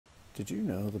Did you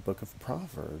know the book of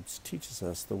Proverbs teaches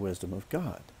us the wisdom of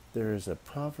God? There is a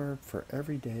proverb for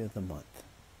every day of the month.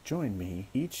 Join me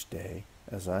each day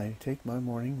as I take my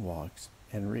morning walks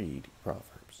and read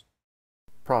Proverbs.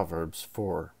 Proverbs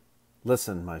 4.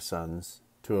 Listen, my sons,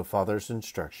 to a father's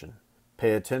instruction.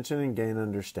 Pay attention and gain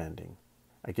understanding.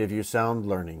 I give you sound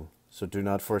learning, so do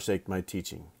not forsake my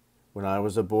teaching. When I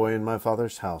was a boy in my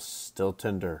father's house, still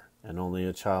tender, and only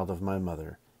a child of my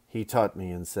mother, he taught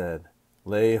me and said,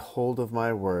 Lay hold of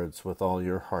my words with all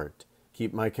your heart.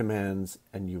 Keep my commands,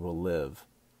 and you will live.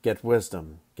 Get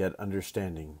wisdom, get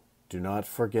understanding. Do not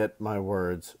forget my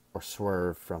words or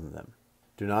swerve from them.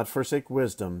 Do not forsake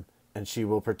wisdom, and she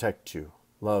will protect you.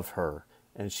 Love her,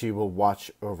 and she will watch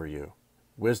over you.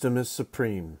 Wisdom is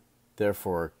supreme,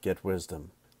 therefore get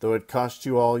wisdom. Though it cost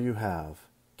you all you have,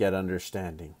 get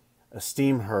understanding.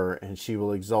 Esteem her, and she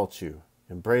will exalt you.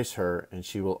 Embrace her, and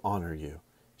she will honor you.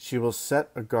 She will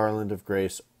set a garland of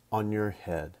grace on your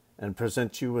head, and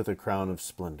present you with a crown of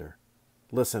splendor.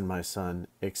 Listen, my son,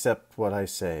 accept what I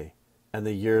say, and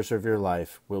the years of your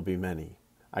life will be many.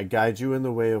 I guide you in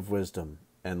the way of wisdom,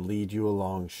 and lead you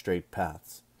along straight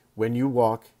paths. When you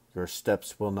walk, your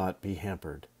steps will not be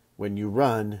hampered. When you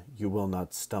run, you will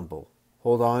not stumble.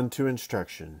 Hold on to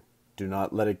instruction. Do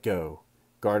not let it go.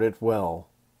 Guard it well,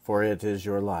 for it is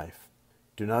your life.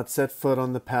 Do not set foot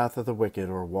on the path of the wicked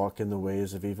or walk in the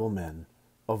ways of evil men.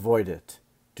 Avoid it.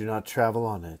 Do not travel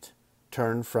on it.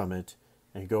 Turn from it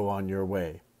and go on your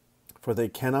way. For they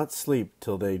cannot sleep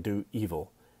till they do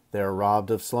evil. They are robbed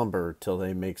of slumber till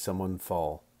they make someone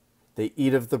fall. They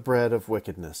eat of the bread of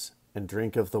wickedness and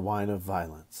drink of the wine of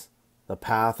violence. The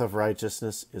path of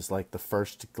righteousness is like the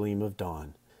first gleam of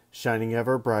dawn, shining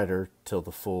ever brighter till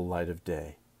the full light of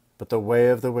day. But the way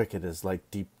of the wicked is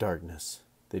like deep darkness.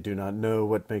 They do not know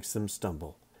what makes them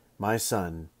stumble. My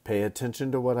son, pay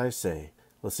attention to what I say.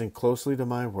 Listen closely to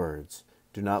my words.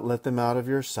 Do not let them out of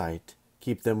your sight.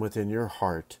 Keep them within your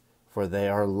heart, for they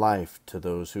are life to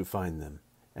those who find them,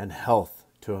 and health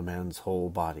to a man's whole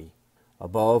body.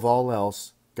 Above all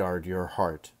else, guard your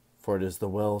heart, for it is the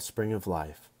wellspring of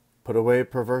life. Put away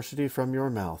perversity from your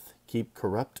mouth. Keep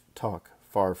corrupt talk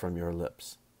far from your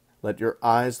lips. Let your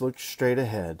eyes look straight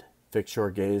ahead. Fix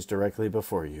your gaze directly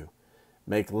before you.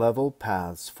 Make level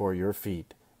paths for your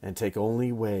feet, and take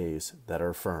only ways that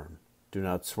are firm. Do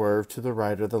not swerve to the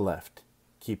right or the left.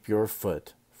 Keep your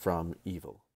foot from evil.